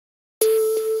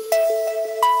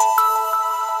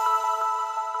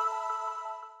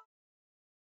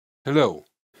Hello,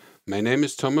 my name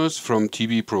is Thomas from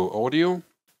TV Pro Audio.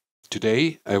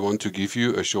 Today I want to give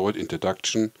you a short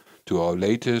introduction to our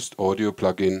latest audio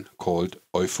plugin called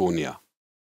Euphonia.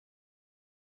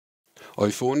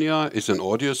 Euphonia is an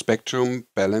audio spectrum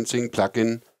balancing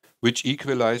plugin which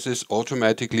equalizes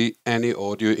automatically any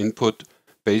audio input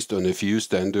based on a few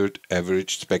standard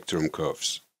average spectrum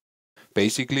curves.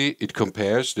 Basically, it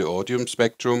compares the audio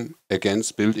spectrum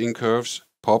against built-in curves,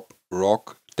 pop,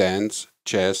 rock, dance,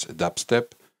 jazz,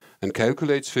 dubstep, and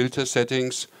calculates filter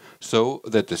settings so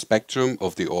that the spectrum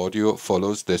of the audio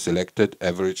follows the selected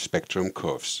average spectrum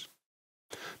curves.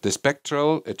 The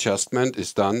spectral adjustment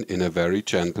is done in a very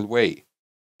gentle way.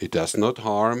 It does not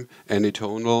harm any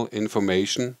tonal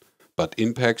information, but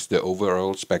impacts the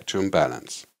overall spectrum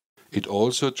balance. It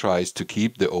also tries to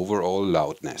keep the overall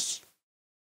loudness.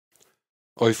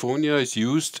 Euphonia is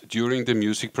used during the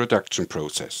music production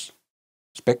process.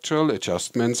 Spectral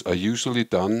adjustments are usually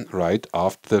done right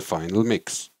after the final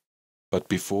mix, but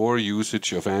before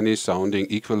usage of any sounding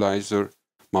equalizer,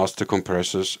 master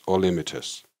compressors or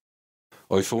limiters.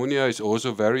 Euphonia is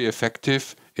also very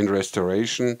effective in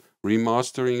restoration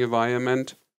remastering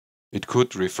environment. It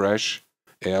could refresh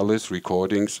airless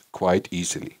recordings quite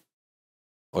easily.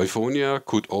 Euphonia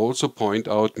could also point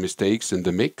out mistakes in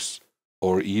the mix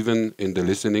or even in the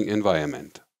listening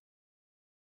environment.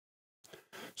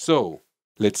 So,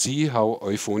 let's see how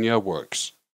Euphonia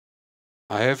works.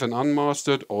 I have an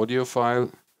unmastered audio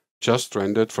file just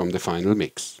rendered from the final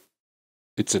mix.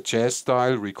 It's a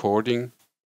jazz-style recording,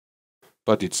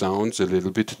 but it sounds a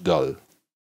little bit dull.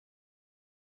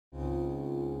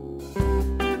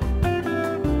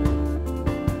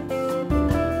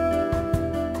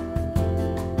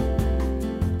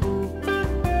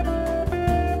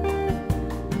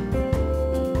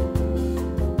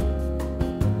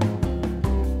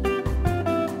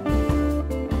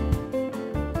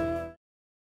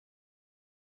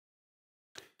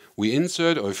 We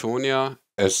insert Euphonia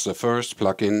as the first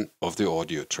plugin of the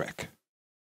audio track.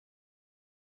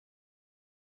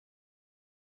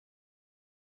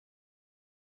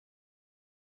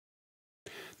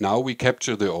 Now we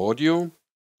capture the audio.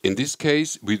 In this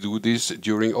case, we do this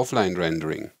during offline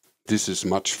rendering. This is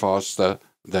much faster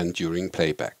than during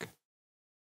playback.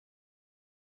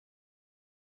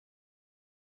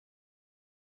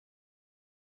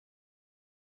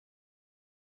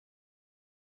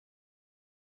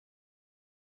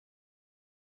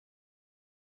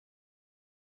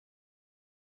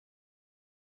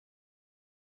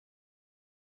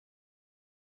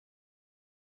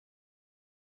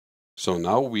 So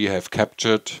now we have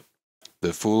captured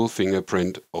the full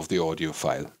fingerprint of the audio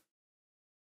file.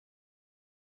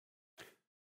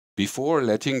 Before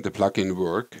letting the plugin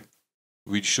work,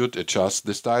 we should adjust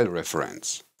the style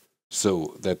reference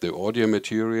so that the audio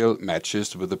material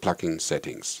matches with the plugin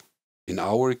settings. In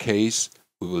our case,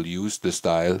 we will use the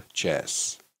style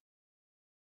jazz.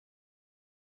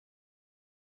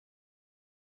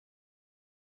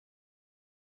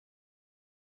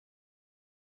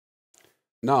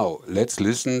 Now let's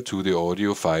listen to the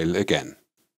audio file again.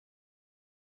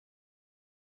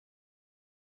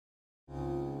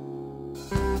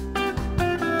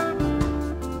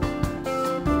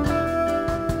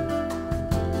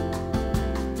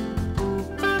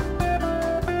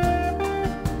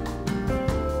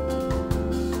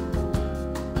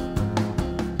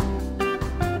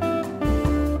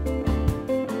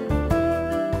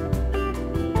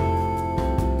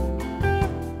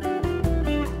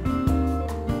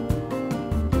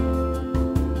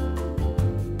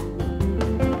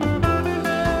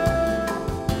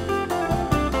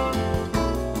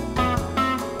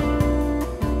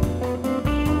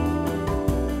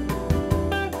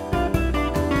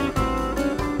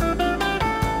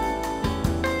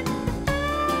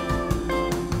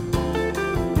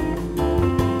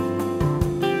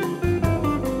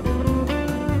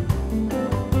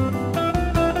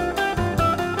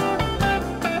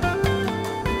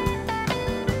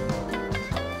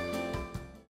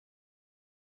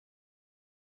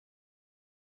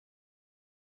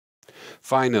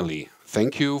 Finally,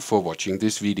 thank you for watching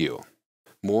this video.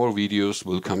 More videos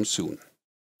will come soon.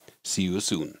 See you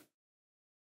soon.